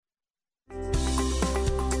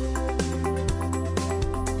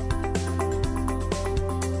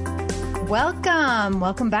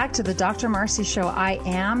Welcome back to the Dr. Marcy Show. I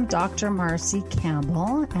am Dr. Marcy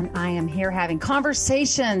Campbell, and I am here having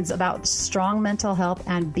conversations about strong mental health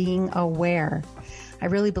and being aware. I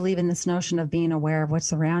really believe in this notion of being aware of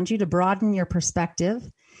what's around you to broaden your perspective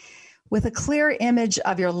with a clear image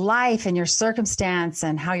of your life and your circumstance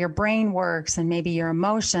and how your brain works and maybe your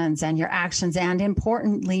emotions and your actions and,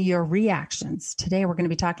 importantly, your reactions. Today, we're going to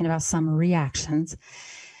be talking about some reactions.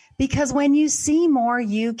 Because when you see more,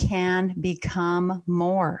 you can become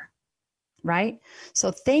more, right?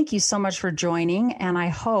 So thank you so much for joining. And I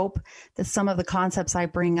hope that some of the concepts I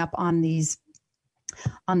bring up on this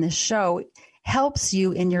show helps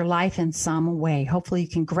you in your life in some way. Hopefully you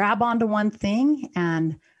can grab onto one thing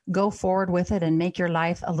and go forward with it and make your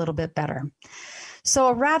life a little bit better. So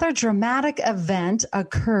a rather dramatic event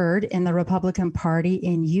occurred in the Republican Party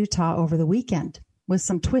in Utah over the weekend, with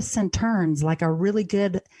some twists and turns, like a really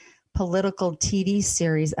good political TV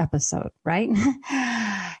series episode, right?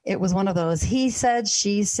 It was one of those, he said,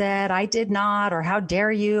 she said, I did not, or how dare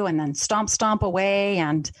you, and then stomp away,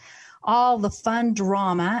 and all the fun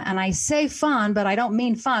drama. And I say fun, but I don't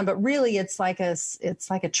mean fun, but really it's like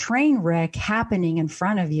a train wreck happening in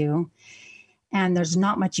front of you, and there's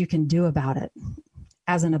not much you can do about it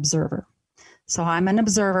as an observer. So I'm an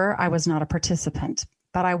observer. I was not a participant.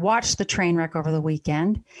 But I watched the train wreck over the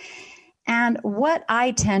weekend. And what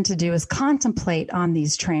I tend to do is contemplate on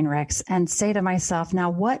these train wrecks and say to myself, now,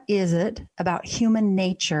 what is it about human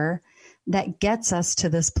nature that gets us to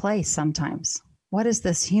this place sometimes? What is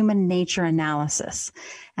this human nature analysis?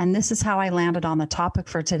 And this is how I landed on the topic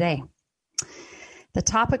for today. The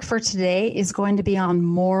topic for today is going to be on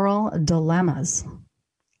moral dilemmas.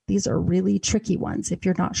 These are really tricky ones. If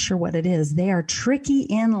you're not sure what it is, they are tricky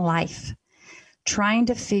in life. Trying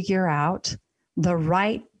to figure out the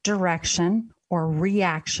right direction or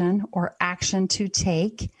reaction or action to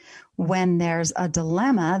take when there's a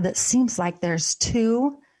dilemma that seems like there's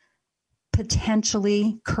two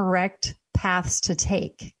potentially correct paths to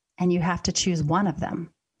take, and you have to choose one of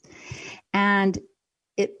them. And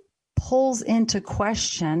it pulls into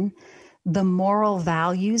question the moral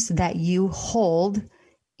values that you hold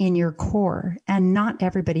in your core, and not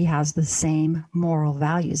everybody has the same moral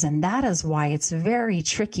values. And that is why it's very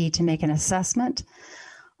tricky to make an assessment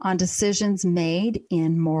on decisions made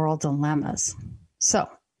in moral dilemmas. So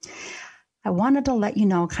I wanted to let you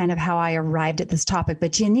know kind of how I arrived at this topic,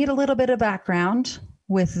 but you need a little bit of background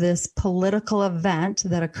with this political event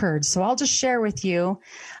that occurred. So I'll just share with you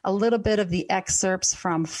a little bit of the excerpts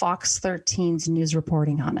from Fox 13's news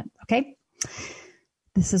reporting on it. Okay.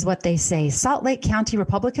 This is what they say. Salt Lake County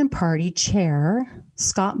Republican Party Chair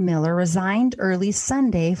Scott Miller resigned early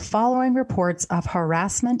Sunday following reports of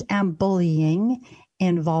harassment and bullying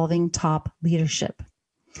involving top leadership.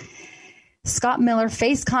 Scott Miller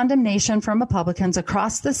faced condemnation from Republicans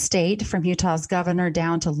across the state, from Utah's governor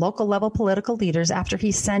down to local level political leaders, after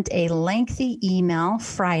he sent a lengthy email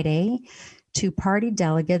Friday to party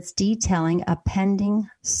delegates detailing a pending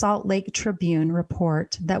Salt Lake Tribune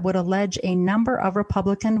report that would allege a number of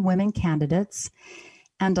Republican women candidates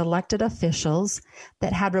and elected officials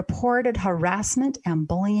that had reported harassment and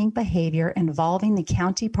bullying behavior involving the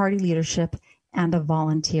county party leadership and a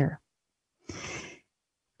volunteer.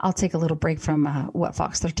 I'll take a little break from what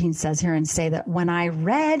Fox 13 says here and say that when I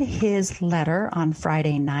read his letter on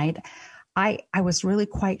Friday night, I was really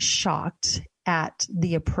quite shocked at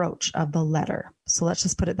the approach of the letter. So let's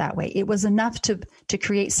just put it that way. It was enough to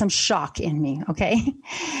create some shock in me, okay?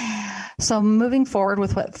 So moving forward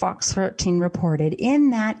with what Fox 13 reported,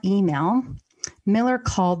 in that email, Miller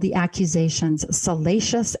called the accusations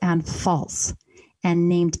salacious and false and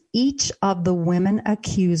named each of the women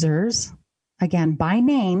accusers, again, by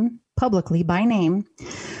name, publicly by name,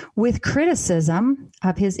 with criticism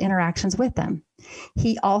of his interactions with them.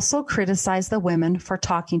 He also criticized the women for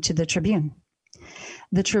talking to the Tribune.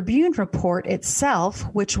 The Tribune report itself,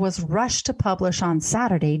 which was rushed to publish on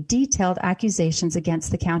Saturday, detailed accusations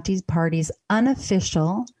against the county party's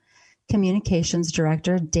unofficial communications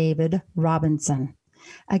director, David Robinson,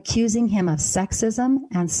 accusing him of sexism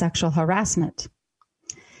and sexual harassment.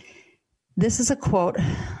 This is a quote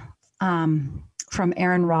from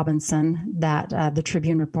Aaron Robinson that the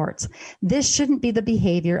Tribune reports. This shouldn't be the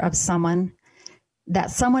behavior of someone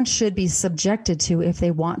should be subjected to if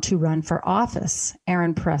they want to run for office.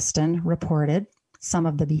 Aaron Preston reported some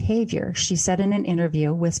of the behavior. She said in an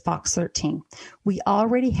interview with Fox 13, "We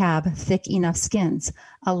already have thick enough skins.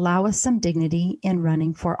 Allow us some dignity in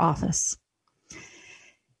running for office."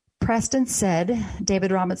 Preston said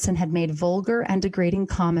David Robinson had made vulgar and degrading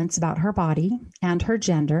comments about her body and her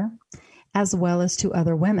gender, as well as to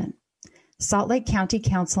other women. Salt Lake County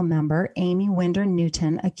Council member Amy Winder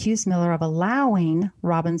Newton accused Miller of allowing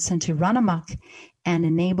Robinson to run amok and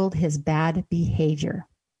enabled his bad behavior.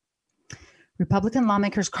 Republican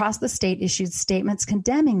lawmakers across the state issued statements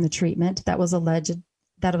condemning the treatment that was alleged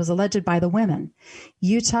by the women.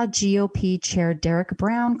 Utah GOP Chair Derek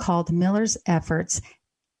Brown called Miller's efforts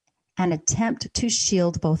an attempt to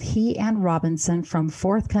shield both he and Robinson from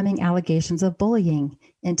forthcoming allegations of bullying,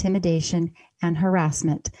 intimidation, and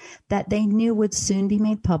harassment that they knew would soon be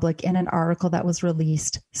made public in an article that was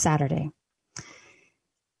released Saturday.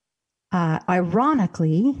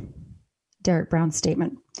 Ironically, Derek Brown's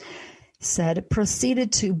statement said,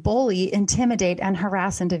 proceeded to bully, intimidate, and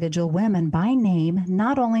harass individual women by name,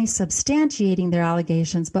 not only substantiating their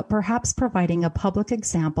allegations, but perhaps providing a public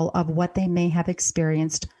example of what they may have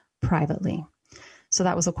experienced privately. So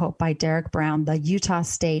that was a quote by Derek Brown, the Utah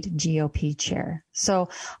State GOP chair. So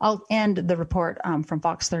I'll end the report from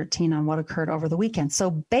Fox 13 on what occurred over the weekend.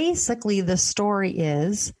 So basically the story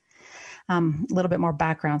is, a little bit more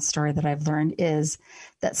background story that I've learned is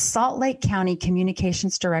that Salt Lake County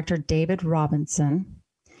Communications Director David Robinson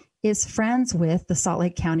is friends with the Salt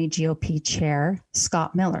Lake County GOP chair,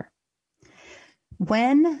 Scott Miller.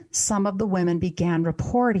 When some of the women began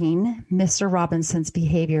reporting Mr. Robinson's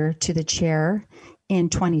behavior to the chair in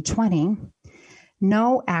 2020,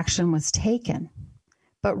 no action was taken,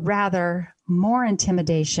 but rather more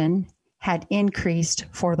intimidation had increased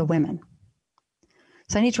for the women.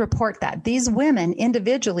 So I need to report that. These women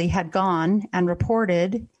individually had gone and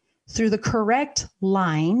reported through the correct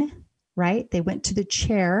line, right? They went to the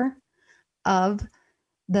chair of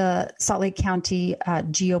the Salt Lake County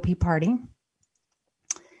GOP party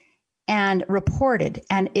and reported,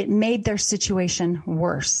 and it made their situation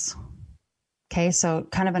worse. Okay, so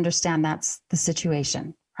kind of understand that's the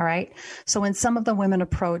situation, all right? So when some of the women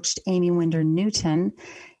approached Amy Winder Newton,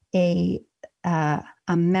 a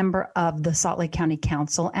member of the Salt Lake County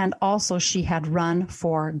Council, and also she had run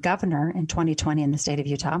for governor in 2020 in the state of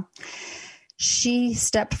Utah, she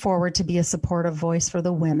stepped forward to be a supportive voice for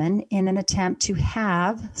the women in an attempt to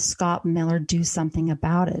have Scott Miller do something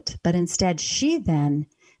about it. But instead, she then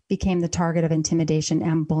became the target of intimidation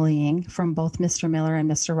and bullying from both Mr. Miller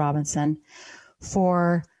and Mr. Robinson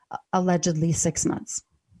for allegedly 6 months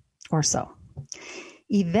or so.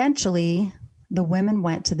 Eventually, the women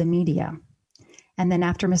went to the media. And then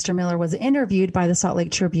after Mr. Miller was interviewed by the Salt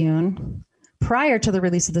Lake Tribune, prior to the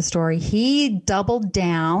release of the story, he doubled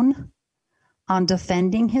down on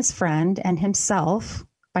defending his friend and himself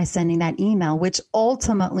by sending that email, which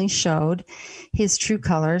ultimately showed his true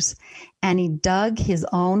colors, and he dug his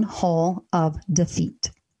own hole of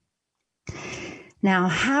defeat. Now,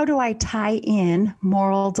 how do I tie in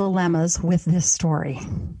moral dilemmas with this story?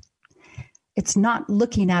 It's not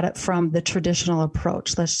looking at it from the traditional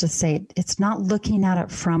approach. Let's just say it's not looking at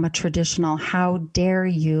it from a traditional how dare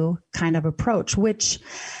you kind of approach, which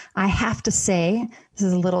I have to say, this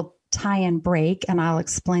is a little tie-in break, and I'll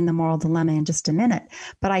explain the moral dilemma in just a minute.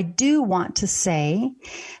 But I do want to say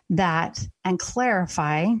that and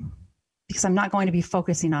clarify, because I'm not going to be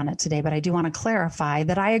focusing on it today, but I do want to clarify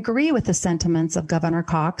that I agree with the sentiments of Governor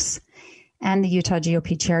Cox and the Utah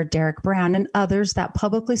GOP chair, Derek Brown, and others that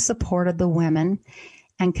publicly supported the women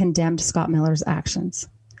and condemned Scott Miller's actions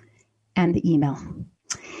and the email.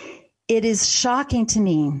 It is shocking to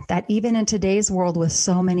me that even in today's world with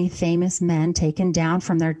so many famous men taken down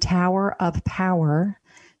from their tower of power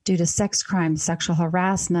due to sex crimes, sexual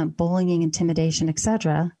harassment, bullying, intimidation,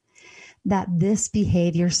 etc., that this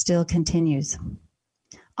behavior still continues.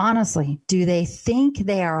 Honestly, do they think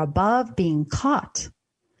they are above being caught?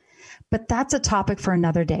 But that's a topic for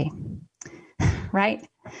another day, right?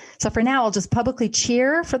 So for now, I'll just publicly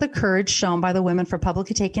cheer for the courage shown by the women for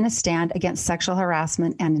publicly taking a stand against sexual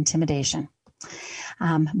harassment and intimidation.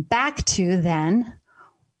 Back to then,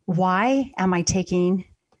 why am I taking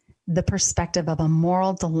the perspective of a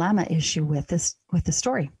moral dilemma issue with this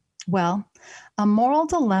story? Well, a moral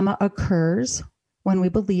dilemma occurs when we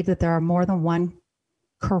believe that there are more than one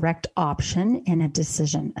correct option in a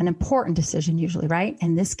decision, an important decision usually, right?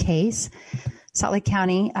 In this case, Salt Lake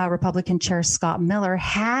County Republican Chair Scott Miller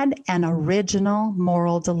had an original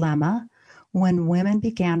moral dilemma when women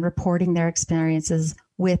began reporting their experiences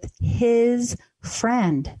with his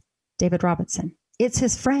friend, David Robinson. It's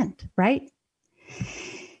his friend, right?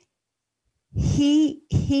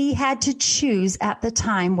 He had to choose at the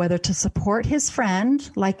time whether to support his friend,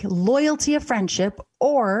 like loyalty of friendship,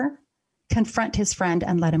 or confront his friend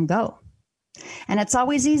and let him go. And it's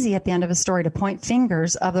always easy at the end of a story to point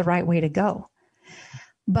fingers of the right way to go.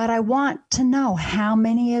 But I want to know how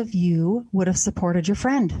many of you would have supported your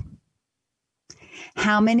friend.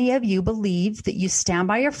 How many of you believe that you stand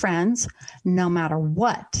by your friends no matter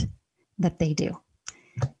what that they do?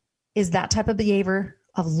 Is that type of behavior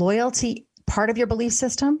of loyalty part of your belief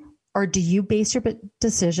system? Or do you base your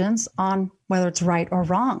decisions on whether it's right or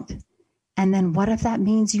wrong? And then what if that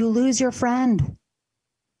means you lose your friend?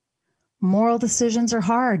 Moral decisions are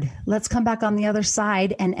hard. Let's come back on the other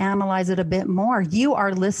side and analyze it a bit more. You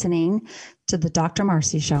are listening to the Dr.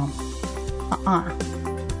 Marcy Show.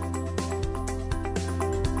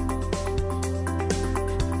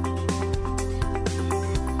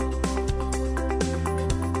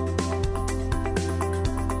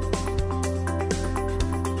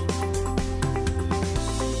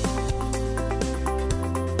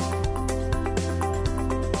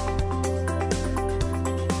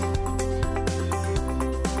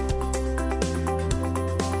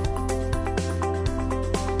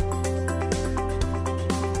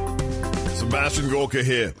 Sebastian Gorka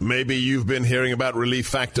here. Maybe you've been hearing about Relief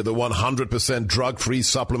Factor, the 100% drug-free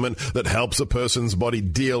supplement that helps a person's body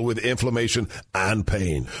deal with inflammation and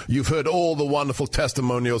pain. You've heard all the wonderful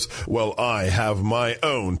testimonials. Well, I have my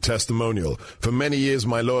own testimonial. For many years,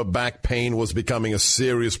 my lower back pain was becoming a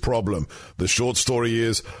serious problem. The short story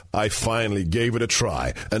is, I finally gave it a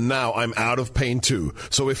try, and now I'm out of pain too.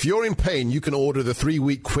 So if you're in pain, you can order the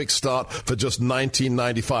 3-week quick start for just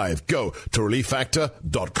 $19.95. Go to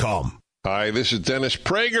ReliefFactor.com. Hi, this is Dennis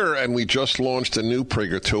Prager, and we just launched a new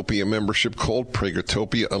Pragertopia membership called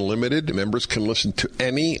Pragertopia Unlimited. Members can listen to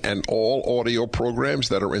any and all audio programs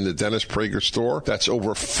that are in the Dennis Prager store. That's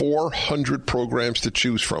over 400 programs to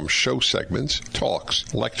choose from, show segments,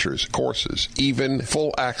 talks, lectures, courses, even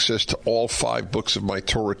full access to all 5 books of my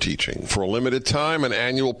Torah teaching. For a limited time, an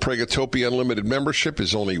annual Pragertopia Unlimited membership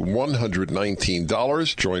is only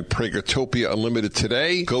 $119. Join Pragertopia Unlimited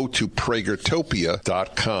today. Go to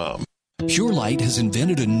Pragertopia.com. Pure Light has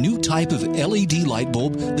invented a new type of LED light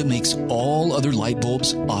bulb that makes all other light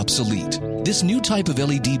bulbs obsolete. This new type of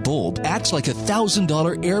LED bulb acts like a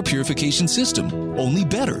 $1,000 air purification system, only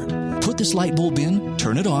better. Put this light bulb in,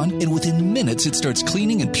 turn it on, and within minutes it starts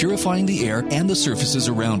cleaning and purifying the air and the surfaces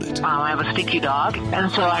around it. I have a stinky dog,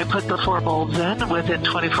 and so I put the 4 bulbs in. Within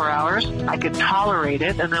 24 hours, I could tolerate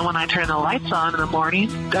it, and then when I turned the lights on in the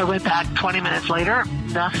morning, I went back 20 minutes later,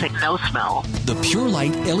 nothing, no smell. The Pure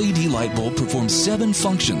Light LED light bulb performs 7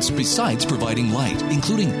 functions besides providing light,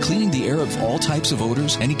 including cleaning the air of all types of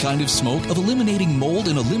odors, any kind of smoke, of eliminating mold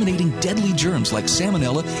and eliminating deadly germs like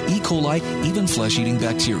Salmonella, E. coli, even flesh-eating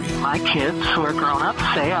bacteria. My kids who are grown up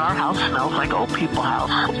say our house smells like old people's house.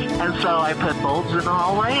 And so I put bulbs in the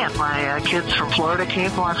hallway, and my kids from Florida came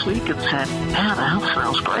last week and said, man, the house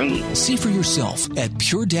smells great. See for yourself at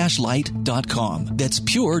pure-light.com. That's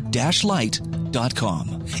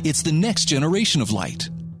pure-light.com. It's the next generation of light.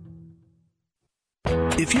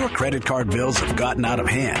 If your credit card bills have gotten out of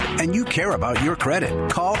hand and you care about your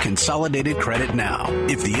credit, call Consolidated Credit now.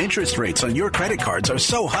 If the interest rates on your credit cards are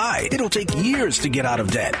so high, it'll take years to get out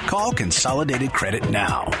of debt. Call Consolidated Credit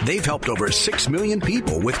now. They've helped over 6 million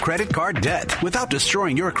people with credit card debt. Without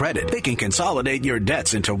destroying your credit, they can consolidate your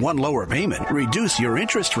debts into one lower payment, reduce your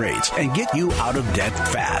interest rates, and get you out of debt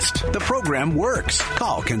fast. The program works.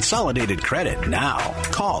 Call Consolidated Credit now.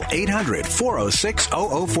 Call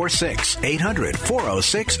 800-406-0046.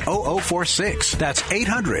 800-406-0046. That's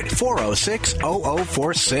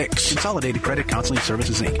 800-406-0046. Consolidated Credit Counseling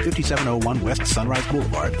Services, Inc., 5701 West Sunrise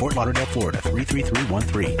Boulevard, Fort Lauderdale, Florida,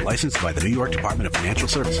 33313. Licensed by the New York Department of Financial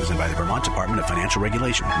Services and by the Vermont Department of Financial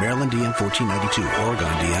Regulation. Maryland DM 1492, Oregon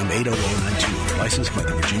DM 80092. Licensed by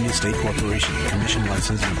the Virginia State Corporation. Commission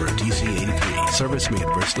license number DC 83. Service may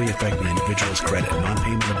adversely affect the individual's credit.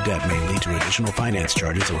 Non-payment of debt may lead to additional finance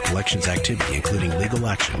charges or collections activity, including legal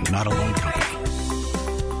action. Not a loan company.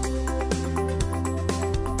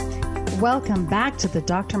 Welcome back to the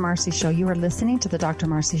Dr. Marcy Show. You are listening to the Dr.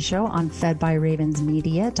 Marcy Show on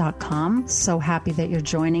fedbyravensmedia.com. So happy that you're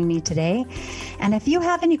joining me today. And if you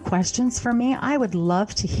have any questions for me, I would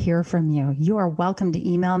love to hear from you. You are welcome to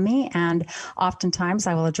email me, and oftentimes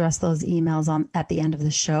I will address those emails at the end of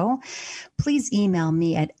the show. Please email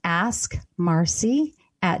me at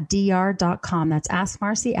askmarcy@dr.com. That's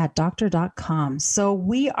askmarcy@doctor.com. So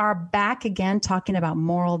we are back again talking about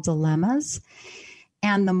moral dilemmas.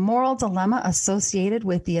 And the moral dilemma associated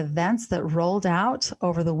with the events that rolled out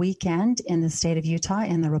over the weekend in the state of Utah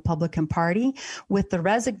in the Republican Party with the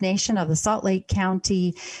resignation of the Salt Lake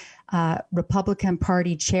County Republican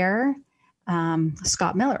Party chair,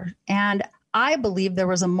 Scott Miller. And I believe there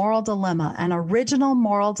was a moral dilemma, an original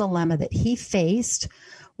moral dilemma that he faced,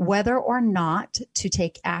 whether or not to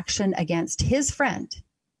take action against his friend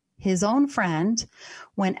his own friend,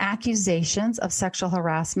 when accusations of sexual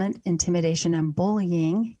harassment, intimidation, and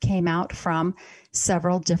bullying came out from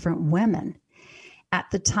several different women. At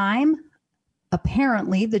the time,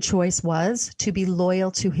 apparently the choice was to be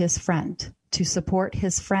loyal to his friend, to support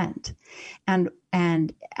his friend.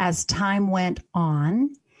 And as time went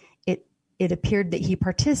on, it appeared that he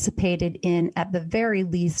participated in, at the very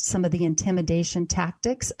least, some of the intimidation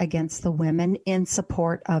tactics against the women in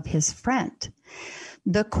support of his friend.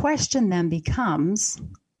 The question then becomes,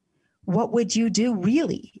 what would you do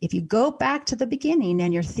really if you go back to the beginning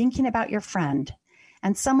and you're thinking about your friend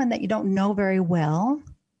and someone that you don't know very well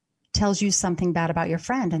tells you something bad about your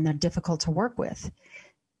friend and they're difficult to work with?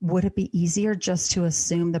 Would it be easier just to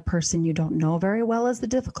assume the person you don't know very well is the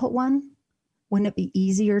difficult one? Wouldn't it be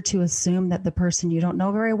easier to assume that the person you don't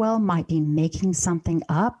know very well might be making something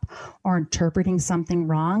up or interpreting something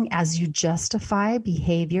wrong as you justify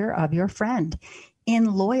behavior of your friend in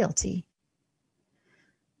loyalty?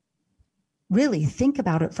 Really think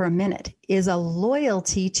about it for a minute. Is a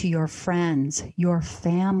loyalty to your friends, your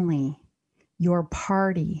family, your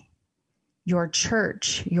party, your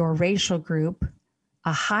church, your racial group,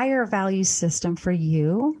 a higher value system for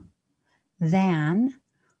you than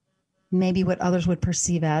maybe what others would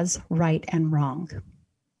perceive as right and wrong?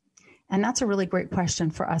 And that's a really great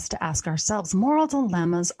question for us to ask ourselves. Moral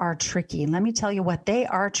dilemmas are tricky. Let me tell you what, they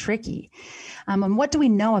are tricky. And what do we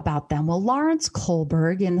know about them? Well, Lawrence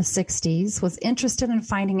Kohlberg in the 60s was interested in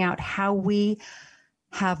finding out how we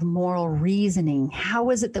have moral reasoning. How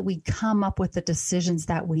is it that we come up with the decisions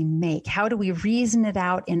that we make? How do we reason it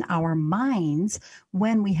out in our minds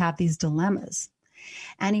when we have these dilemmas?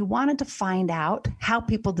 And he wanted to find out how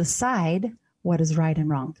people decide what is right and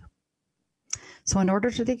wrong. So in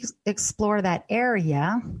order to explore that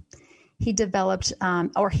area, he developed,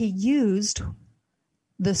 he used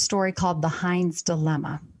the story called the Heinz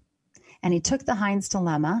Dilemma. And he took the Heinz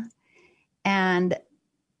Dilemma and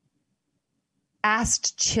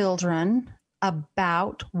asked children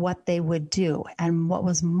about what they would do. And what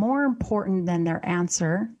was more important than their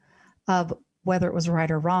answer of whether it was right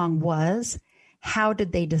or wrong was, how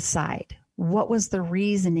did they decide? What was the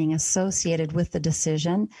reasoning associated with the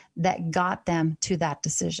decision that got them to that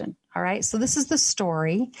decision? All right. So this is the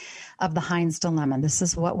story of the Heinz Dilemma. This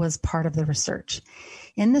is what was part of the research.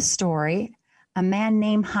 In the story, a man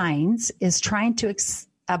named Heinz is trying to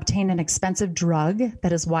obtain an expensive drug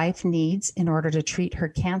that his wife needs in order to treat her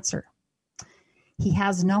cancer. He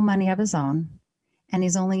has no money of his own, and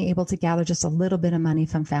he's only able to gather just a little bit of money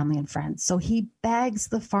from family and friends. So he begs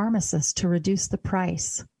the pharmacist to reduce the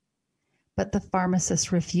price, but the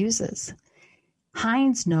pharmacist refuses.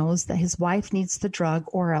 Heinz knows that his wife needs the drug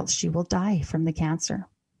or else she will die from the cancer.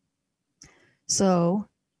 So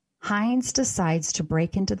Heinz decides to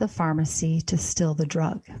break into the pharmacy to steal the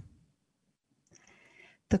drug.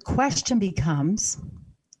 The question becomes,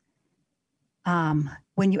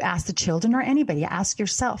 when you ask the children or anybody, ask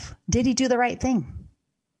yourself, did he do the right thing?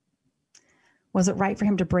 Was it right for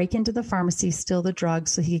him to break into the pharmacy, steal the drug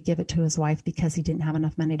so he could give it to his wife because he didn't have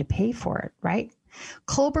enough money to pay for it, right?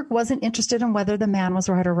 Kohlberg wasn't interested in whether the man was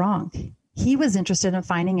right or wrong. He was interested in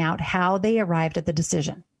finding out how they arrived at the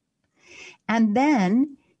decision. And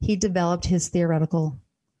then he developed his theoretical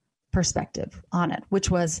perspective on it, which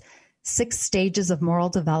was 6 stages of moral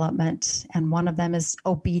development. And one of them is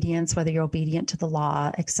obedience, whether you're obedient to the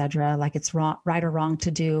law, etc., like it's wrong, right or wrong to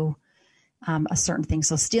do a certain thing.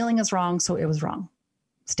 So stealing is wrong, so it was wrong.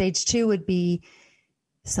 Stage 2 would be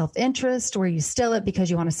self-interest, where you steal it because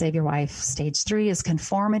you want to save your wife. Stage 3 is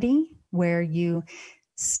conformity, where you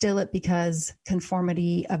steal it because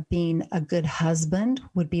conformity of being a good husband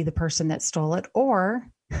would be the person that stole it. Or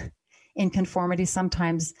in conformity,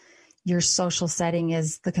 sometimes your social setting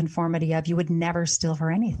is the conformity of you would never steal for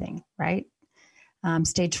anything, right?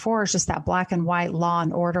 Stage 4 is just that black and white law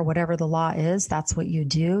and order, whatever the law is, that's what you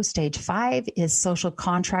do. Stage 5 is social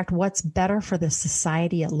contract, what's better for the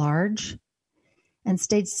society at large. And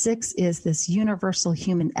stage 6 is this universal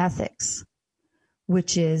human ethics,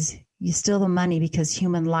 which is you steal the money because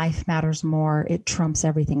human life matters more. It trumps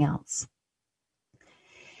everything else.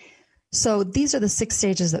 So these are the 6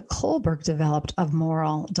 stages that Kohlberg developed of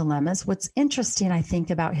moral dilemmas. What's interesting, I think,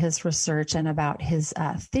 about his research and about his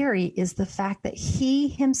theory is the fact that he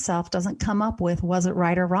himself doesn't come up with, was it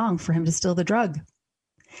right or wrong for him to steal the drug?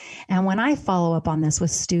 And when I follow up on this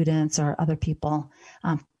with students or other people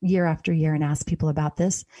year after year and ask people about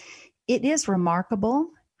this, it is remarkable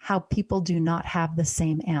how people do not have the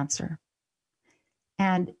same answer.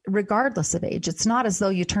 And regardless of age, it's not as though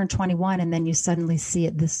you turn 21 and then you suddenly see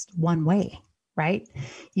it this one way, right?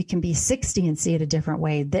 You can be 60 and see it a different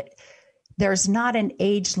way. That There's not an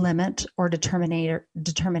age limit or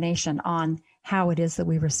determination on how it is that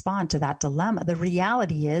we respond to that dilemma. The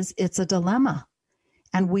reality is it's a dilemma,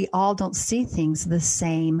 and we all don't see things the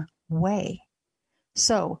same way.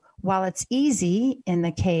 So while it's easy in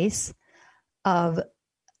the case of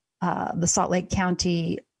the Salt Lake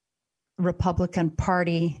County Republican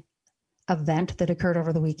Party event that occurred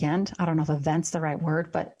over the weekend, I don't know if event's the right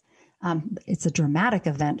word, but it's a dramatic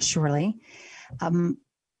event, surely.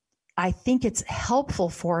 I think it's helpful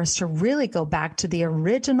for us to really go back to the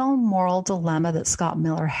original moral dilemma that Scott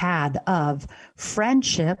Miller had of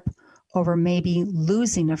friendship over maybe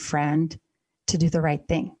losing a friend to do the right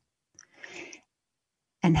thing.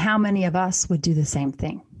 And how many of us would do the same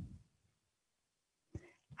thing?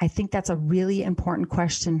 I think that's a really important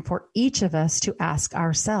question for each of us to ask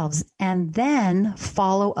ourselves, and then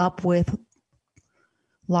follow up with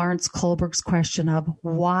Lawrence Kohlberg's question of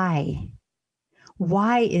why.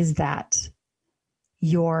 Why is that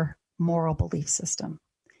your moral belief system?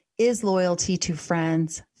 Is loyalty to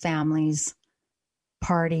friends, families,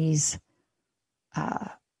 parties,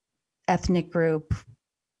 ethnic group,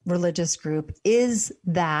 religious group, is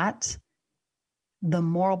that the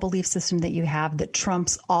moral belief system that you have that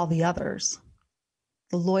trumps all the others?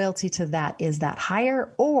 The loyalty to that, is that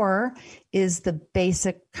higher, or is the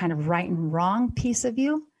basic kind of right and wrong piece of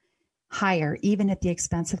you higher, even at the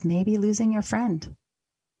expense of maybe losing your friend?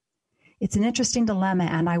 It's an interesting dilemma,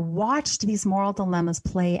 and I watched these moral dilemmas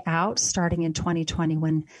play out starting in 2020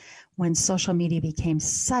 when social media became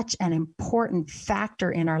such an important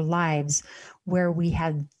factor in our lives, where we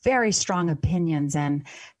had very strong opinions and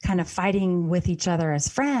kind of fighting with each other as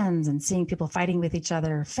friends and seeing people fighting with each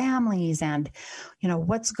other, families, and,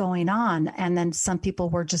 what's going on. And then some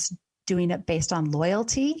people were just doing it based on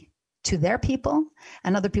loyalty to their people,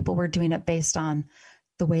 and other people were doing it based on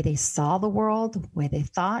the way they saw the world, the way they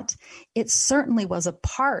thought. It certainly was a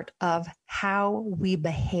part of how we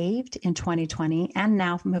behaved in 2020 and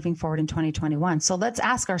now moving forward in 2021. So let's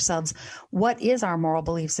ask ourselves, what is our moral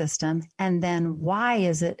belief system? And then why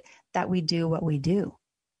is it that we do what we do?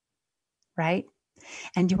 Right?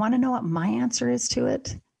 And you want to know what my answer is to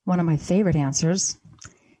it? One of my favorite answers,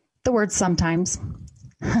 the word sometimes.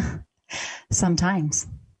 Sometimes.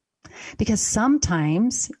 Because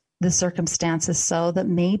sometimes the circumstance is so that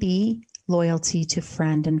maybe loyalty to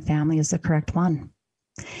friend and family is the correct one.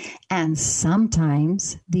 And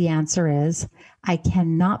sometimes the answer is, I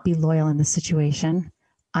cannot be loyal in this situation.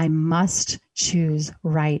 I must choose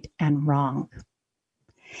right and wrong.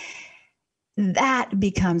 That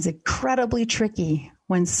becomes incredibly tricky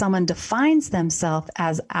when someone defines themselves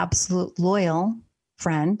as absolute loyal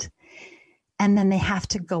friend, and then they have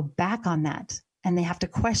to go back on that, and they have to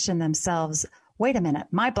question themselves. Wait a minute,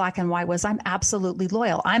 my black and white was I'm absolutely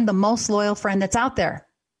loyal. I'm the most loyal friend that's out there,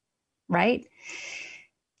 right?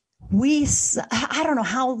 I don't know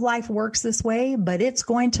how life works this way, but it's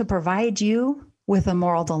going to provide you with a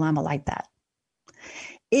moral dilemma like that.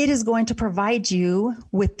 It is going to provide you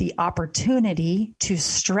with the opportunity to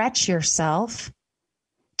stretch yourself,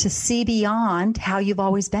 to see beyond how you've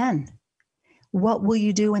always been. What will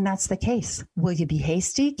you do when that's the case? Will you be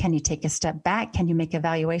hasty? Can you take a step back? Can you make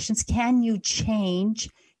evaluations? Can you change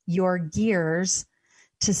your gears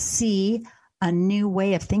to see a new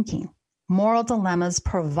way of thinking? Moral dilemmas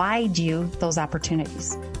provide you those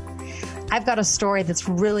opportunities. I've got a story that's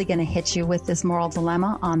really going to hit you with this moral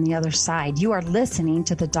dilemma on the other side. You are listening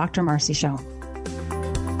to The Dr. Marcy Show.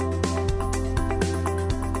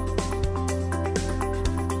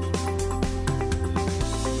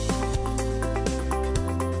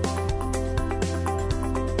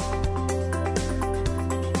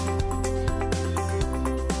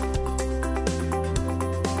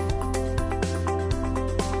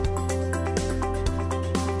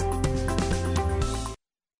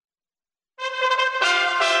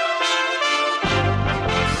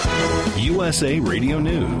 USA Radio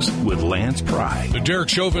News with Lance Pry. The Derek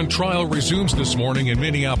Chauvin trial resumes this morning in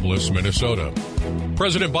Minneapolis, Minnesota.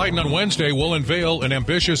 President Biden on Wednesday will unveil an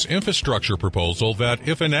ambitious infrastructure proposal that,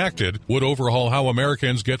 if enacted, would overhaul how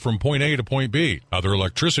Americans get from point A to point B, how their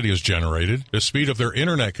electricity is generated, the speed of their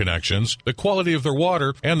internet connections, the quality of their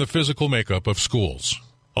water, and the physical makeup of schools.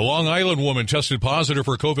 A Long Island woman tested positive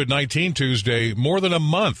for COVID-19 Tuesday, more than a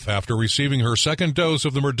month after receiving her second dose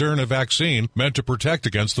of the Moderna vaccine meant to protect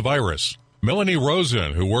against the virus. Melanie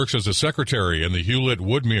Rosen, who works as a secretary in the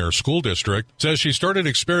Hewlett-Woodmere School District, says she started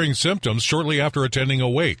experiencing symptoms shortly after attending a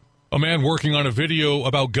wake. A man working on a video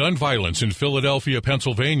about gun violence in Philadelphia,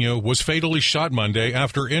 Pennsylvania, was fatally shot Monday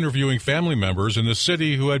after interviewing family members in the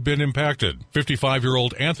city who had been impacted.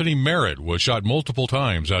 55-year-old Anthony Merritt was shot multiple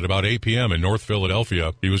times at about 8 p.m. in North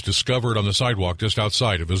Philadelphia. He was discovered on the sidewalk just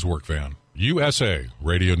outside of his work van. USA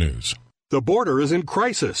Radio News. The border is in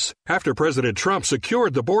crisis. After President Trump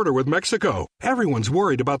secured the border with Mexico, everyone's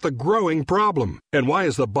worried about the growing problem. And why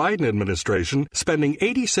is the Biden administration spending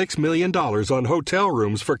 $86 million on hotel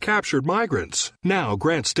rooms for captured migrants? Now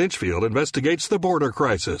Grant Stinchfield investigates the border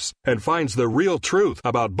crisis and finds the real truth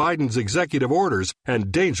about Biden's executive orders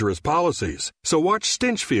and dangerous policies. So watch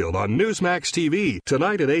Stinchfield on Newsmax TV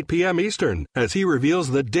tonight at 8 p.m. Eastern as he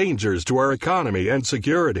reveals the dangers to our economy and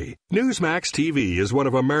security. Newsmax TV is one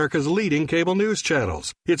of America's leading cable news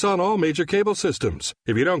channels. It's on all major cable systems.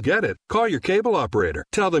 If you don't get it, call your cable operator.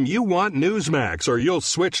 Tell them you want Newsmax or you'll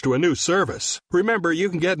switch to a new service. Remember,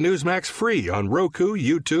 you can get Newsmax free on Roku,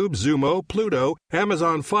 YouTube, Xumo, Pluto,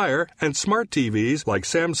 Amazon Fire, and smart TVs like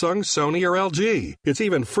Samsung, Sony, or LG. It's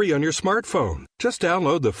even free on your smartphone. Just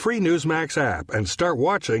download the free Newsmax app and start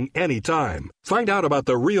watching anytime. Find out about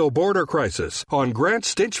the real border crisis on Grant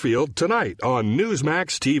Stinchfield tonight on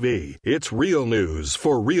Newsmax TV. It's real news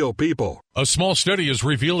for real people. A small study is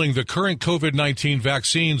revealing the current COVID-19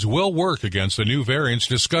 vaccines will work against the new variants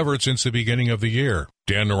discovered since the beginning of the year.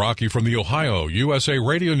 Dan Naraki from the Ohio USA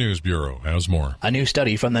Radio News Bureau has more. A new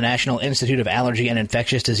study from the National Institute of Allergy and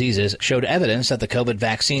Infectious Diseases showed evidence that the COVID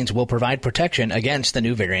vaccines will provide protection against the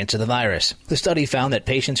new variants of the virus. The study found that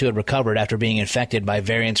patients who had recovered after being infected by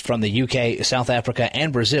variants from the UK, South Africa,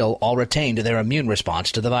 and Brazil all retained their immune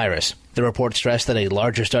response to the virus. The report stressed that a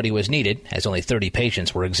larger study was needed, as only 30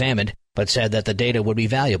 patients were examined, but said that the data would be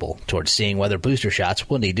valuable towards seeing whether booster shots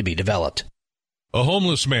will need to be developed. A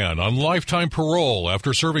homeless man on lifetime parole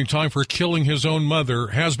after serving time for killing his own mother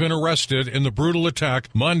has been arrested in the brutal attack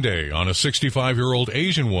Monday on a 65-year-old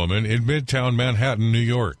Asian woman in Midtown Manhattan, New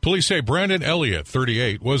York. Police say Brandon Elliott,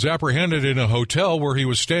 38, was apprehended in a hotel where he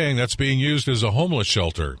was staying that's being used as a homeless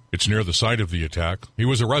shelter. It's near the site of the attack. He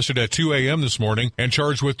was arrested at 2 a.m. this morning and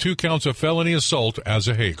charged with 2 counts of felony assault as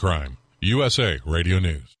a hate crime. USA Radio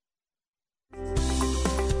News.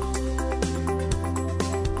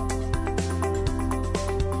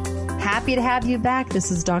 Happy to have you back.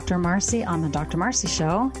 This is Dr. Marcy on the Dr. Marcy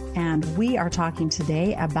Show, and we are talking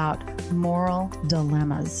today about moral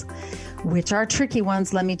dilemmas, which are tricky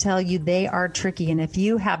ones. Let me tell you, they are tricky. And if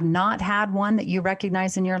you have not had one that you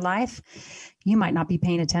recognize in your life, you might not be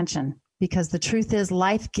paying attention, because the truth is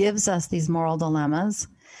life gives us these moral dilemmas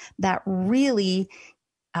that really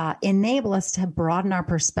enable us to broaden our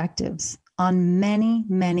perspectives on many,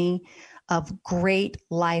 many of great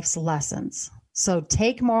life's lessons. So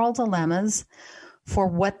take moral dilemmas for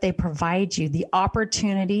what they provide you, the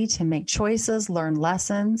opportunity to make choices, learn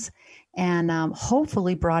lessons, and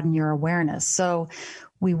hopefully broaden your awareness. So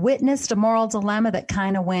we witnessed a moral dilemma that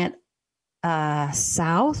kind of went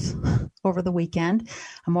south over the weekend,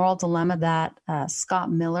 a moral dilemma that Scott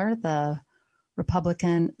Miller, the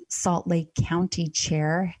Republican Salt Lake County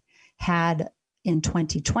chair, had in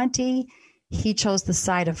 2020. He chose the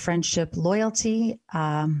side of friendship loyalty,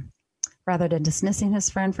 rather than dismissing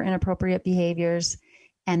his friend for inappropriate behaviors.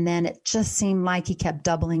 And then it just seemed like he kept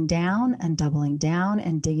doubling down and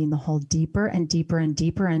digging the hole deeper and deeper and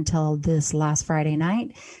deeper until this last Friday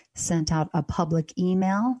night sent out a public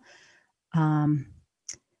email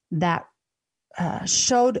that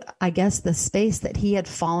showed, I guess, the space that he had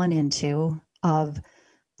fallen into of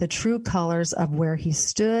the true colors of where he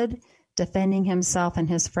stood, defending himself and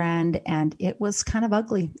his friend. And it was kind of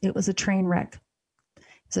ugly. It was a train wreck.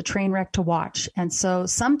 It's a train wreck to watch. And so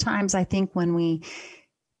sometimes I think when we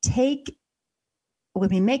make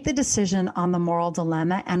the decision on the moral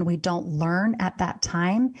dilemma and we don't learn at that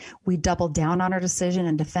time, we double down on our decision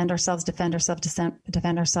and defend ourselves,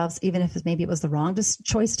 even if maybe it was the wrong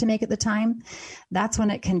choice to make at the time. That's when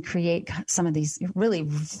it can create some of these really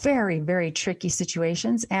very, very tricky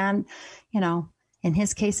situations. And, in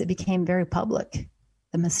his case, it became very public,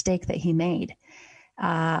 the mistake that he made.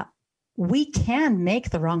 We can make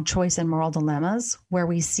the wrong choice in moral dilemmas where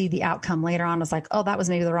we see the outcome later on as like, oh, that was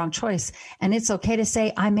maybe the wrong choice. And it's okay to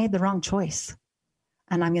say, I made the wrong choice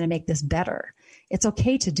and I'm going to make this better. It's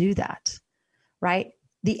okay to do that, right?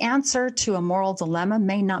 The answer to a moral dilemma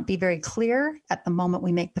may not be very clear at the moment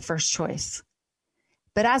we make the first choice.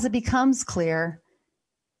 But as it becomes clear,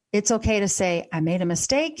 it's okay to say, I made a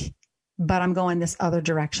mistake, but I'm going this other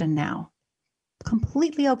direction now.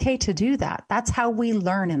 Completely okay to do that. That's how we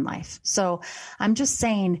learn in life. So I'm just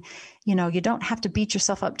saying, you don't have to beat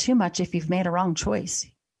yourself up too much if you've made a wrong choice,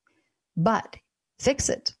 but fix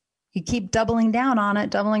it. You keep doubling down on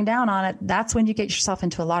it, that's when you get yourself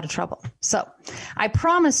into a lot of trouble. So I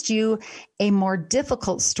promised you a more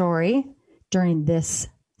difficult story during this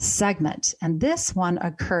segment. And this one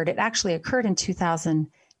it actually occurred in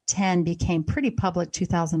 2010, became pretty public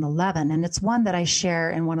 2011. And it's one that I share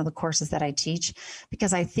in one of the courses that I teach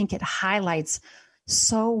because I think it highlights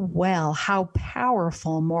so well how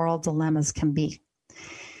powerful moral dilemmas can be.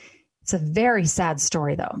 It's a very sad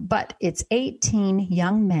story, though, but it's 18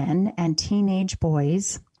 young men and teenage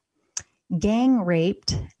boys gang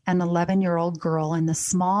raped an 11-year-old girl in the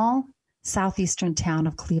small southeastern town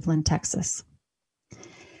of Cleveland, Texas.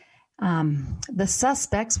 The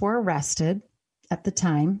suspects were arrested at the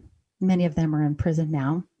time. Many of them are in prison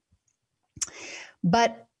now.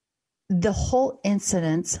 But the whole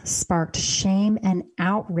incident sparked shame and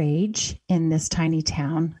outrage in this tiny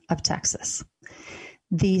town of Texas.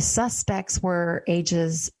 The suspects were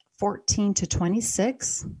ages 14 to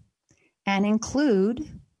 26 and include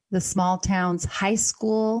the small town's high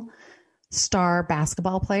school star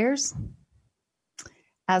basketball players,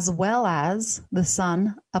 as well as the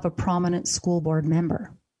son of a prominent school board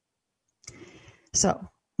member. So,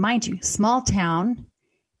 mind you, small town,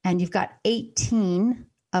 and you've got 18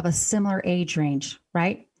 of a similar age range,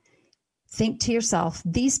 right? Think to yourself,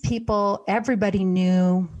 these people, everybody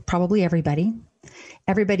knew, probably everybody.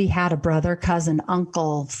 Everybody had a brother, cousin,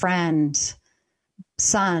 uncle, friend,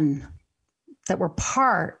 son that were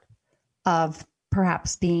part of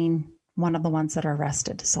perhaps being one of the ones that are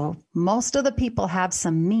arrested. So most of the people have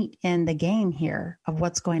some meat in the game here of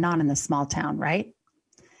what's going on in this small town, right?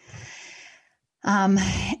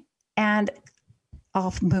 And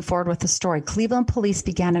I'll move forward with the story. Cleveland police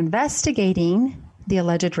began investigating the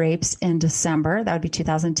alleged rapes in December, that would be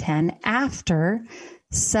 2010, after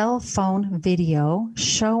cell phone video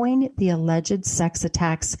showing the alleged sex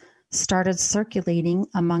attacks started circulating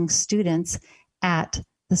among students at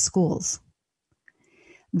the schools.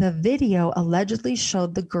 The video allegedly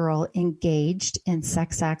showed the girl engaged in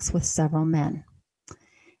sex acts with several men.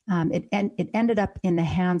 It ended up in the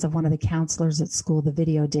hands of one of the counselors at school, the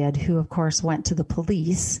video did, who, of course, went to the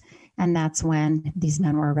police, and that's when these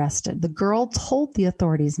men were arrested. The girl told the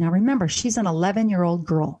authorities, now remember, she's an 11-year-old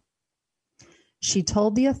girl. She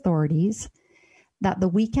told the authorities that the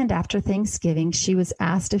weekend after Thanksgiving, she was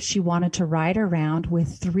asked if she wanted to ride around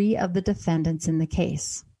with 3 of the defendants in the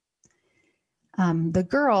case. The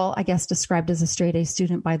girl, I guess described as a straight-A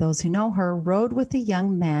student by those who know her, rode with the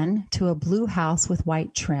young men to a blue house with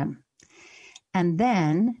white trim. And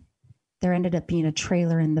then there ended up being a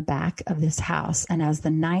trailer in the back of this house. And as the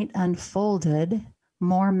night unfolded,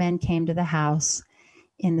 more men came to the house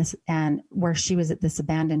in this, and where she was at this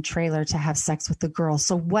abandoned trailer to have sex with the girl.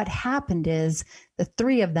 So what happened is the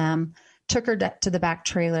 3 of them took her to the back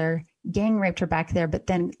trailer, gang raped her back there, but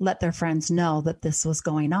then let their friends know that this was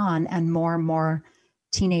going on, and more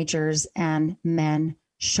teenagers and men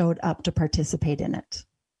showed up to participate in it.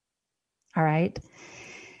 All right.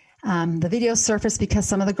 The video surfaced because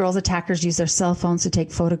some of the girls' attackers used their cell phones to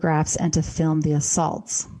take photographs and to film the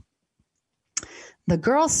assaults. The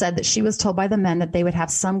girl said that she was told by the men that they would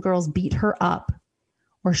have some girls beat her up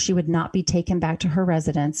or she would not be taken back to her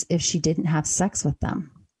residence if she didn't have sex with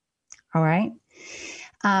them. All right.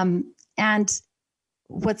 And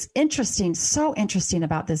what's interesting, so interesting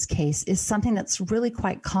about this case is something that's really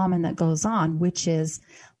quite common that goes on, which is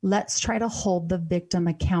let's try to hold the victim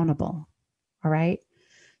accountable. All right.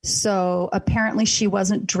 So apparently she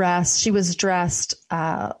wasn't dressed. She was dressed,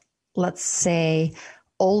 let's say,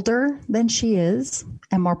 older than she is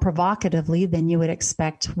and more provocatively than you would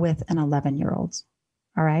expect with an 11-year-old.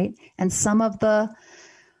 All right. And some of the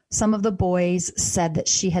boys said that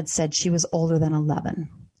she had said she was older than 11.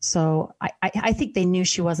 So I think they knew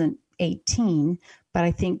she wasn't 18, but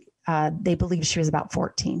I think they believed she was about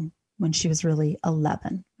 14 when she was really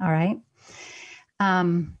 11. All right.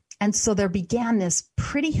 And so there began this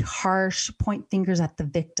pretty harsh point fingers at the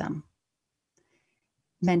victim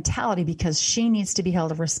mentality because she needs to be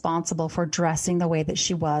held responsible for dressing the way that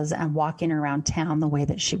she was and walking around town the way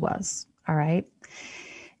that she was. All right.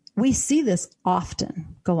 We see this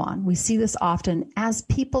often go on. We see this often as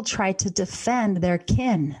people try to defend their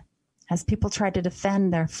kin, as people try to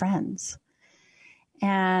defend their friends.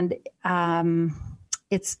 And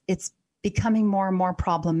it's becoming more and more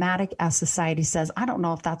problematic as society says, I don't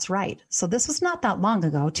know if that's right. So this was not that long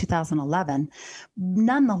ago, 2011.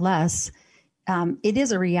 Nonetheless, it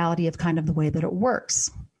is a reality of kind of the way that it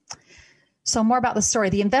works. So more about the story.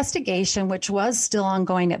 The investigation, which was still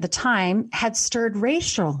ongoing at the time, had stirred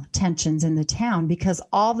racial tensions in the town because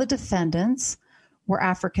all the defendants were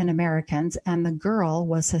African Americans and the girl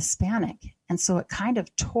was Hispanic. And so it kind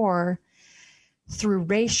of tore through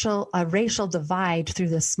a racial divide through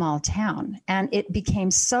this small town. And it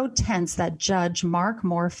became so tense that Judge Mark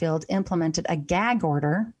Moorfield implemented a gag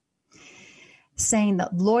order saying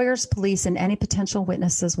that lawyers, police, and any potential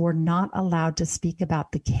witnesses were not allowed to speak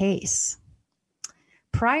about the case.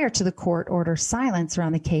 Prior to the court order silence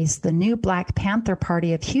around the case, the new Black Panther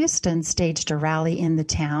Party of Houston staged a rally in the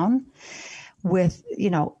town with,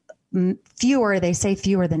 fewer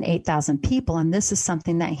than 8,000 people. And this is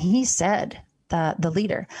something that he said, the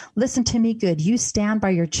leader. Listen to me good. You stand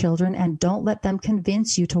by your children and don't let them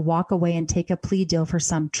convince you to walk away and take a plea deal for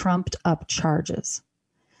some trumped up charges.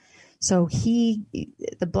 So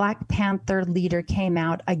the Black Panther leader came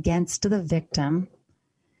out against the victim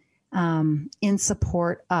in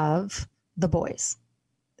support of the boys,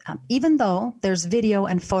 even though there's video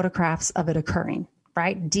and photographs of it occurring,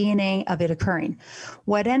 right? DNA of it occurring.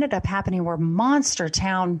 What ended up happening were monster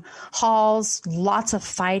town halls, lots of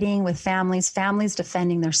fighting with families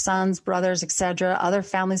defending their sons, brothers, etc., other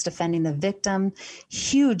families defending the victim,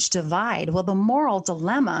 huge divide. Well, the moral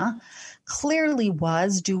dilemma clearly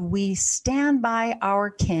was, do we stand by our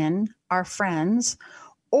kin, our friends,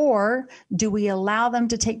 or do we allow them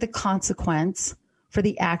to take the consequence for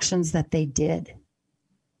the actions that they did,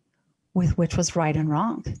 with which was right and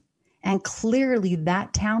wrong? And clearly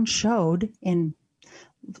that town showed in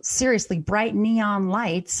seriously bright neon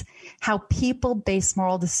lights how people base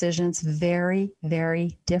moral decisions very,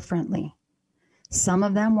 very differently. Some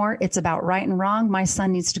of them were, it's about right and wrong. My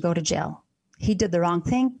son needs to go to jail. He did the wrong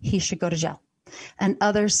thing. He should go to jail. And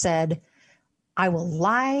others said, I will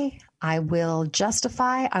lie. I will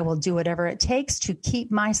justify. I will do whatever it takes to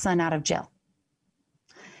keep my son out of jail.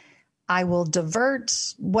 I will divert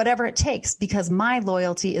whatever it takes because my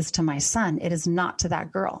loyalty is to my son. It is not to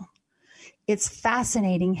that girl. It's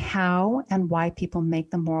fascinating how and why people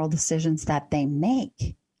make the moral decisions that they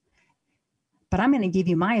make. But I'm going to give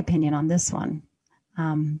you my opinion on this one.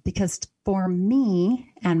 Because for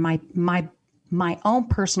me and my own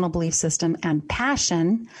personal belief system and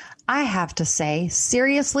passion, I have to say,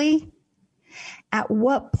 seriously, at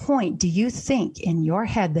what point do you think in your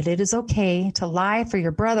head that it is okay to lie for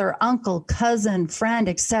your brother, uncle, cousin, friend,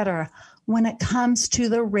 etc., when it comes to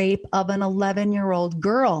the rape of an 11-year-old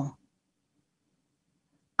girl?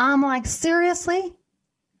 I'm like, seriously?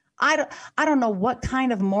 I don't know what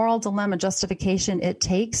kind of moral dilemma justification it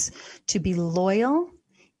takes to be loyal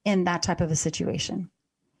in that type of a situation.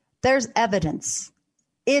 There's evidence.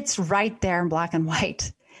 It's right there in black and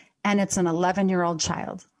white, and it's an 11-year-old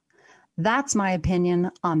child. That's my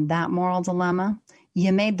opinion on that moral dilemma.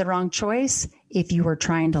 You made the wrong choice if you were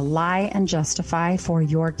trying to lie and justify for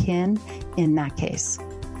your kin in that case.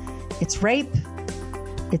 It's rape.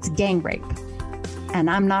 It's gang rape.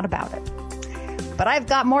 And I'm not about it. But I've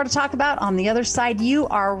got more to talk about on the other side. You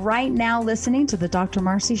are right now listening to the Dr.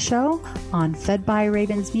 Marcy Show on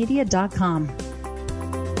fedbyravensmedia.com.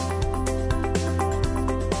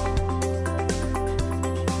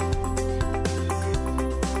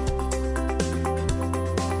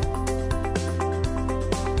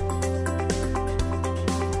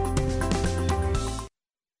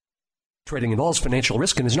 Trading involves financial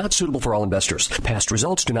risk and is not suitable for all investors. Past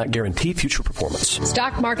results do not guarantee future performance.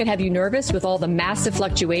 Stock market have you nervous with all the massive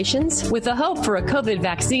fluctuations? With the hope for a COVID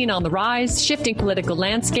vaccine on the rise, shifting political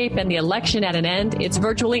landscape, and the election at an end, it's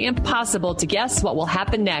virtually impossible to guess what will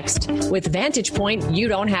happen next. With Vantage Point, you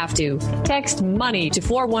don't have to. Text MONEY to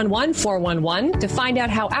 411-411 to find out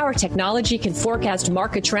how our technology can forecast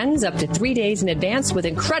market trends up to 3 days in advance with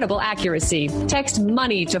incredible accuracy. Text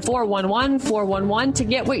MONEY to 411-411 to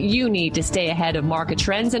get what you need to stay ahead of market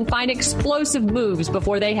trends and find explosive moves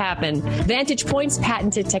before they happen. Vantage Point's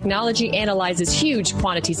patented technology analyzes huge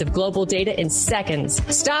quantities of global data in seconds.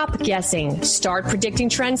 Stop guessing. Start predicting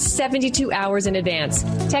trends 72 hours in advance.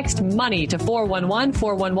 Text MONEY to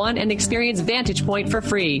 411-411 and experience Vantage Point for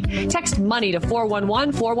free. Text MONEY to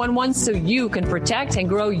 411-411 so you can protect and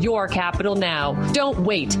grow your capital now. Don't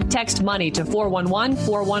wait. Text MONEY to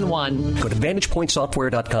 411-411. Go to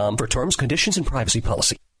VantagePointSoftware.com for terms, conditions, and privacy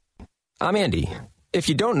policy. I'm Andy. If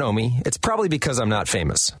you don't know me, it's probably because I'm not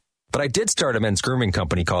famous. But I did start a men's grooming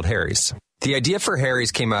company called Harry's. The idea for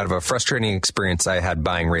Harry's came out of a frustrating experience I had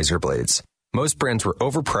buying razor blades. Most brands were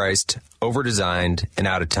overpriced, overdesigned, and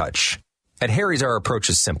out of touch. At Harry's, our approach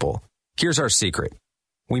is simple. Here's our secret.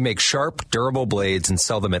 We make sharp, durable blades and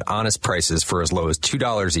sell them at honest prices for as low as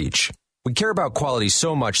 $2 each. We care about quality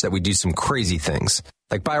so much that we do some crazy things,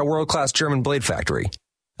 like buy a world-class German blade factory.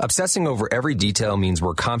 Obsessing over every detail means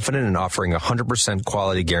we're confident in offering a 100%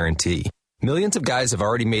 quality guarantee. Millions of guys have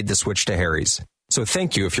already made the switch to Harry's, so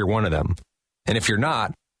thank you if you're one of them. And if you're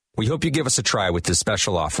not, We hope you give us a try with this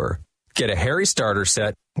special offer. Get a Harry starter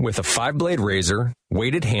set with a 5-blade razor,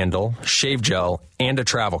 weighted handle, shave gel, and a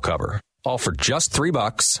travel cover. All for just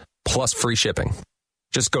 $3 plus free shipping.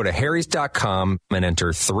 Just go to harrys.com and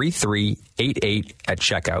enter 3388 at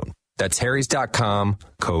checkout. That's harrys.com,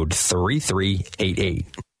 code 3388.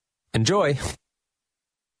 Enjoy.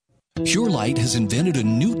 Pure Light has invented a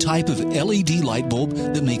new type of LED light bulb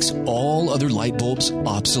that makes all other light bulbs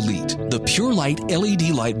obsolete. The Pure Light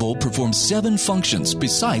LED light bulb performs 7 functions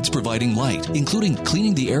besides providing light, including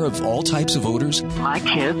cleaning the air of all types of odors. My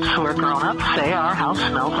kids who are grown up say our house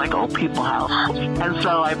smells like old people's house. And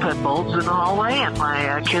so I put bulbs in the hallway, and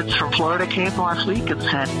my kids from Florida came last week and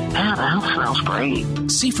said, man, the house smells great.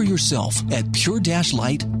 See for yourself at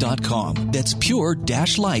pure-light.com. That's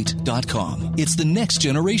pure-light.com. It's the next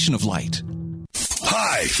generation of light.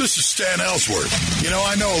 Hi, this is Stan Ellsworth. You know,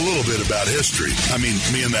 I know a little bit about history. I mean,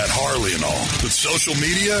 me and that Harley and all. But social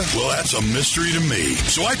media, well, that's a mystery to me.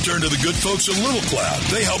 So I turned to the good folks at Little Cloud.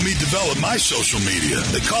 They helped me develop my social media.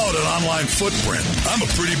 They call it an online footprint. I'm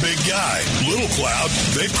a pretty big guy. Little Cloud,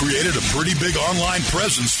 they've created a pretty big online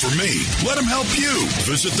presence for me. Let them help you.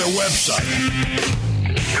 Visit their website.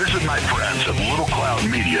 Visit my friends at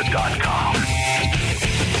littlecloudmedia.com.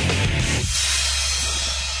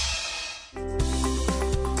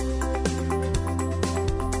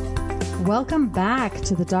 Welcome back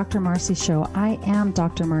to the Dr. Marcy Show. I am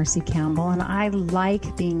Dr. Marcy Campbell, and I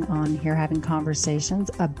like being on here having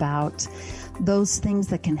conversations about those things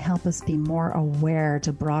that can help us be more aware,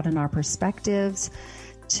 to broaden our perspectives,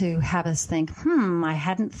 to have us think, I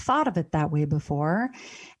hadn't thought of it that way before,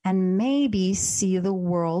 and maybe see the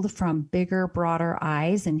world from bigger, broader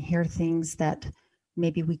eyes and hear things that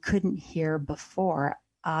maybe we couldn't hear before.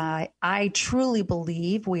 I truly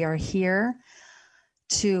believe we are here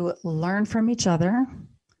to learn from each other,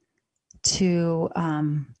 to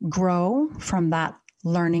grow from that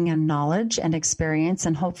learning and knowledge and experience,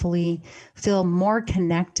 and hopefully feel more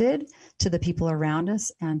connected to the people around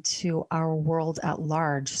us and to our world at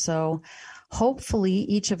large. So hopefully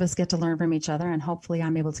each of us get to learn from each other, and hopefully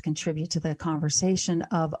I'm able to contribute to the conversation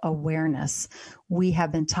of awareness. We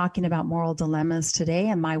have been talking about moral dilemmas today,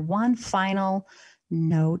 and my one final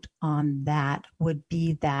note on that would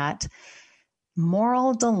be that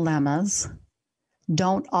moral dilemmas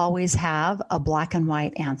don't always have a black and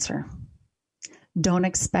white answer. Don't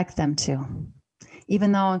expect them to.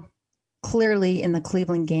 Even though clearly in the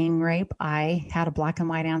Cleveland gang rape, I had a black and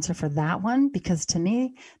white answer for that one, because to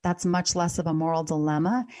me, that's much less of a moral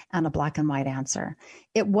dilemma and a black and white answer.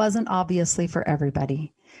 It wasn't obviously for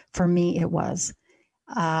everybody. For me, it was.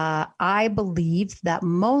 I believe that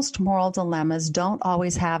most moral dilemmas don't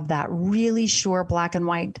always have that really sure black and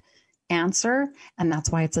white answer, and that's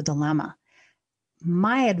why it's a dilemma.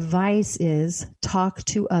 My advice is talk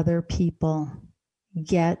to other people.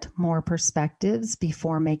 Get more perspectives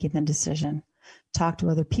before making the decision. Talk to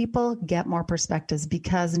other people, get more perspectives,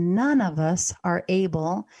 because none of us are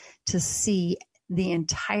able to see the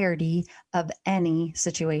entirety of any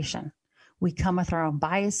situation. We come with our own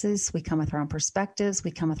biases, we come with our own perspectives, we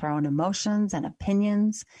come with our own emotions and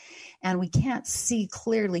opinions, and we can't see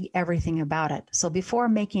clearly everything about it. So before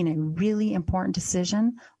making a really important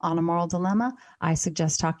decision on a moral dilemma, I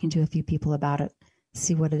suggest talking to a few people about it,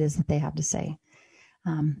 see what it is that they have to say.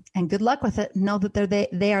 And good luck with it. Know that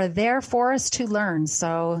they are there for us to learn.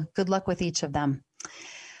 So good luck with each of them.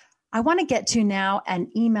 I want to get to now an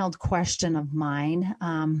emailed question of mine.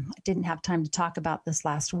 I didn't have time to talk about this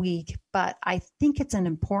last week, but I think it's an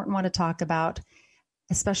important one to talk about,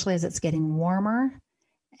 especially as it's getting warmer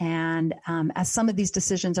and as some of these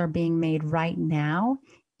decisions are being made right now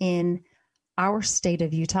in our state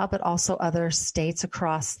of Utah, but also other states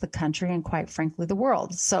across the country and, quite frankly, the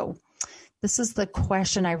world. So this is the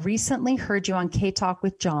question. I recently heard you on K-Talk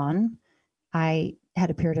with John. I had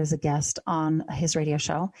appeared as a guest on his radio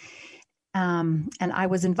show. And I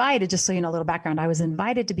was invited, just so you know, a little background, I was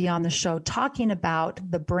invited to be on the show talking about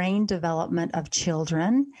the brain development of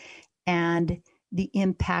children and the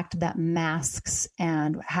impact that masks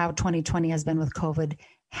and how 2020 has been with COVID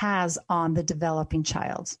has on the developing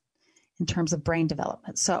child in terms of brain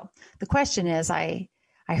development. So the question is, I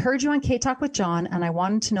heard you on K-Talk with John, and I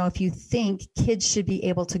wanted to know if you think kids should be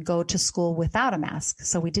able to go to school without a mask.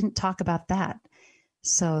 So we didn't talk about that.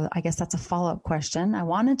 So I guess that's a follow-up question. I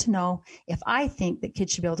wanted to know if I think that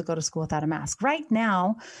kids should be able to go to school without a mask. Right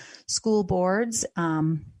now, school boards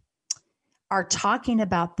are talking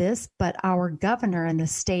about this, but our governor in the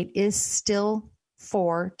state is still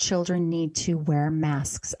for children need to wear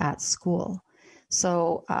masks at school.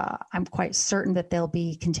 So I'm quite certain that they'll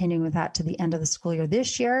be continuing with that to the end of the school year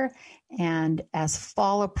this year. And as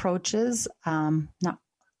fall approaches,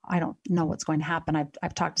 I don't know what's going to happen.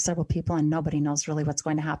 I've talked to several people and nobody knows really what's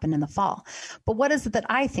going to happen in the fall. But what is it that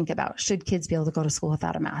I think about? Should kids be able to go to school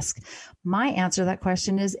without a mask? My answer to that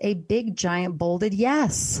question is a big, giant, bolded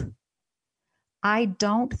yes. I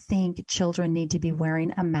don't think children need to be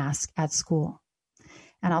wearing a mask at school.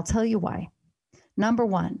 And I'll tell you why. Number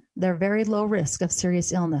one, they're very low risk of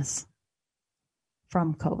serious illness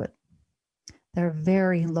from COVID. They're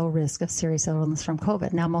very low risk of serious illness from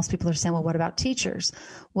COVID. Now, most people are saying, well, what about teachers?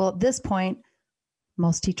 Well, at this point,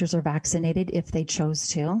 most teachers are vaccinated if they chose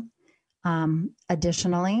to.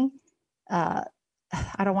 Additionally, I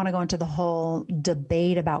don't want to go into the whole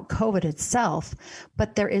debate about COVID itself,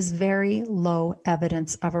 but there is very low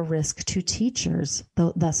evidence of a risk to teachers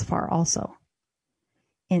thus far also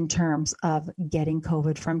in terms of getting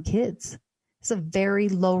COVID from kids. It's a very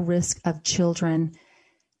low risk of children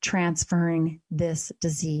transferring this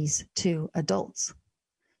disease to adults.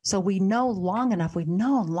 So we know long enough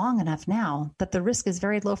now that the risk is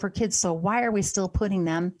very low for kids. So why are we still putting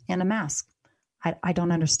them in a mask? I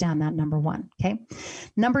don't understand that, number one. Okay.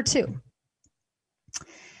 Number two,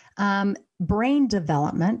 brain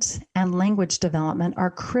development and language development are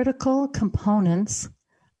critical components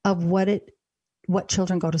of what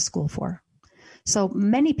children go to school for. So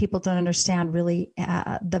many people don't understand really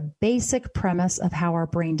the basic premise of how our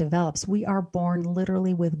brain develops. We are born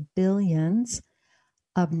literally with billions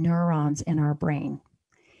of neurons in our brain,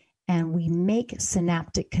 and we make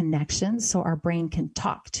synaptic connections so our brain can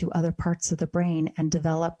talk to other parts of the brain and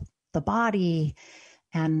develop the body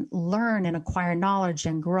and learn and acquire knowledge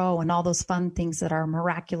and grow and all those fun things that our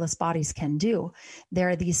miraculous bodies can do. There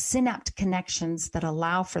are these synaptic connections that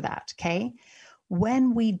allow for that, okay?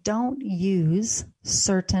 When we don't use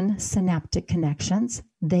certain synaptic connections,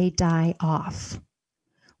 they die off.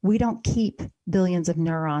 We don't keep billions of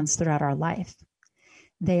neurons throughout our life.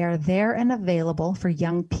 They are there and available for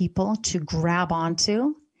young people to grab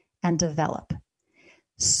onto and develop.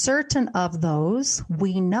 Certain of those,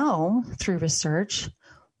 we know through research,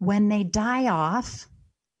 when they die off,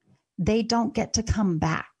 they don't get to come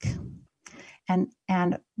back.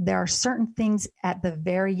 And there are certain things at the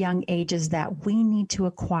very young ages that we need to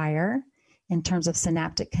acquire in terms of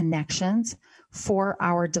synaptic connections for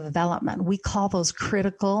our development. We call those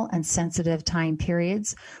critical and sensitive time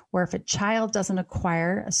periods, where if a child doesn't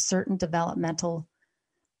acquire a certain developmental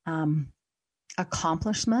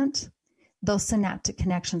accomplishment, those synaptic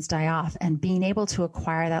connections die off. And being able to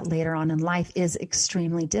acquire that later on in life is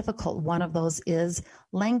extremely difficult. One of those is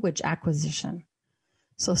language acquisition.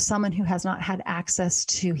 So someone who has not had access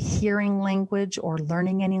to hearing language or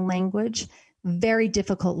learning any language, very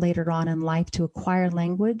difficult later on in life to acquire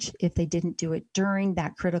language if they didn't do it during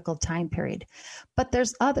that critical time period. But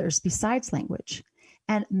there's others besides language.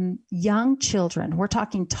 And young children, we're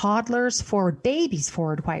talking toddlers forward, babies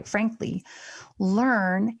forward, quite frankly,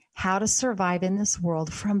 learn how to survive in this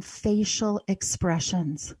world from facial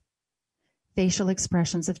expressions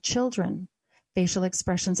of children, facial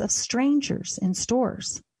expressions of strangers in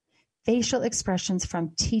stores, facial expressions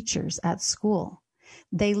from teachers at school.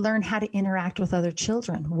 They learn how to interact with other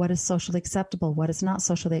children. What is socially acceptable? What is not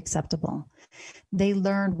socially acceptable? They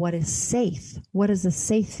learn what is safe. What does a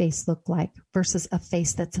safe face look like versus a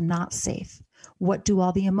face that's not safe? What do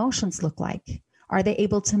all the emotions look like? Are they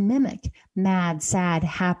able to mimic mad, sad,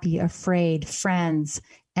 happy, afraid, friends,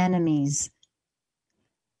 enemies?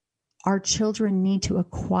 Our children need to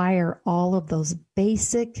acquire all of those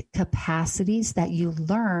basic capacities that you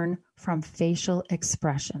learn from facial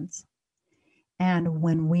expressions. And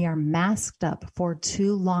when we are masked up for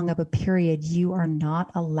too long of a period, you are not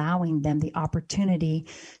allowing them the opportunity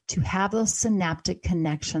to have those synaptic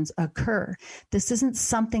connections occur. This isn't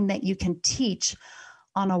something that you can teach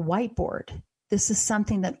on a whiteboard. This is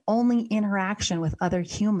something that only interaction with other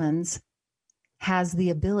humans has the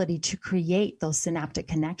ability to create those synaptic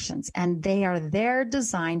connections. And they are there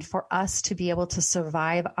designed for us to be able to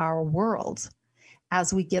survive our world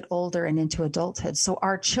as we get older and into adulthood. So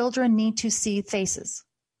our children need to see faces.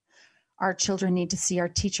 Our children need to see our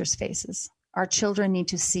teachers' faces. Our children need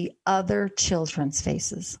to see other children's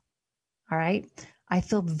faces. All right? I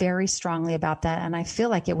feel very strongly about that. And I feel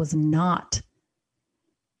like it was not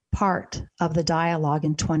part of the dialogue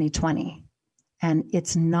in 2020. And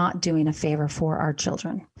it's not doing a favor for our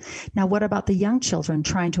children. Now, what about the young children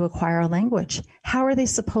trying to acquire a language? How are they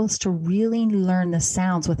supposed to really learn the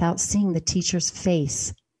sounds without seeing the teacher's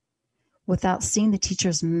face, without seeing the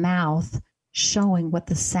teacher's mouth showing what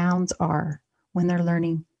the sounds are when they're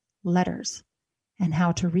learning letters and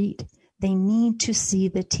how to read? They need to see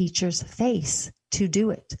the teacher's face to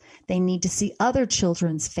do it. They need to see other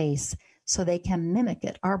children's face so they can mimic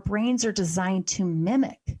it. Our brains are designed to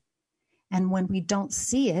mimic. And when we don't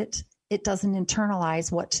see it, it doesn't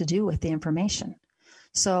internalize what to do with the information.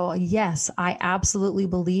 So yes, I absolutely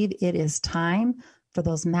believe it is time for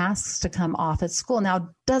those masks to come off at school. Now,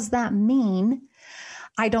 does that mean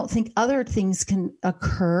I don't think other things can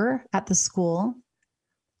occur at the school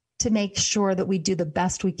to make sure that we do the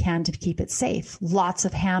best we can to keep it safe? Lots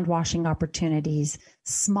of hand washing opportunities,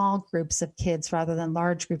 small groups of kids rather than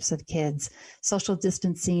large groups of kids, social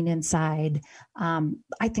distancing inside.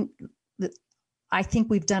 I think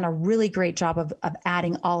we've done a really great job of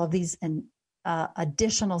adding all of these and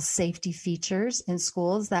additional safety features in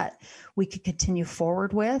schools that we could continue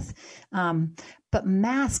forward with. But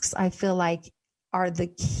masks, I feel like, are the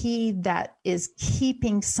key that is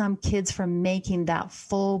keeping some kids from making that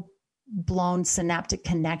full-blown synaptic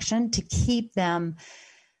connection to keep them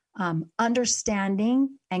understanding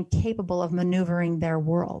and capable of maneuvering their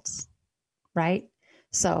worlds, right?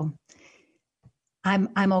 So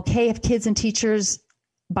I'm okay if kids and teachers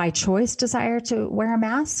by choice desire to wear a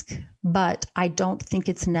mask, but I don't think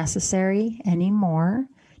it's necessary anymore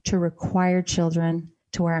to require children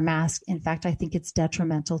to wear a mask. In fact, I think it's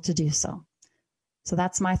detrimental to do so. So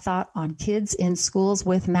that's my thought on kids in schools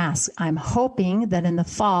with masks. I'm hoping that in the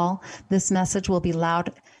fall, this message will be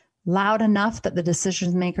loud enough that the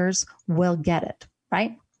decision makers will get it,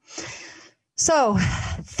 right? So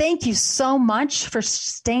thank you so much for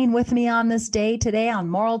staying with me on this day today on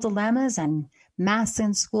moral dilemmas and masks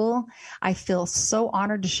in school. I feel so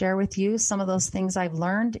honored to share with you some of those things I've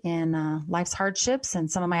learned in life's hardships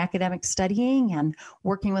and some of my academic studying and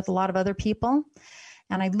working with a lot of other people.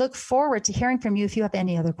 And I look forward to hearing from you if you have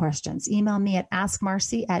any other questions. Email me at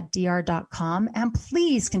askmarcy@dr.com. And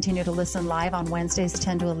please continue to listen live on Wednesdays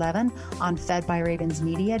 10 to 11 on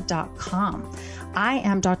fedbyravensmedia.com. I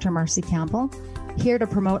am Dr. Marcy Campbell, here to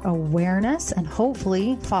promote awareness and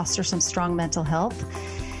hopefully foster some strong mental health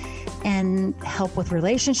and help with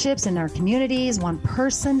relationships in our communities, one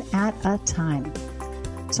person at a time.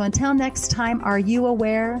 So until next time, are you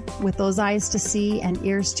aware with those eyes to see and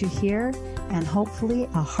ears to hear and hopefully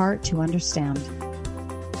a heart to understand?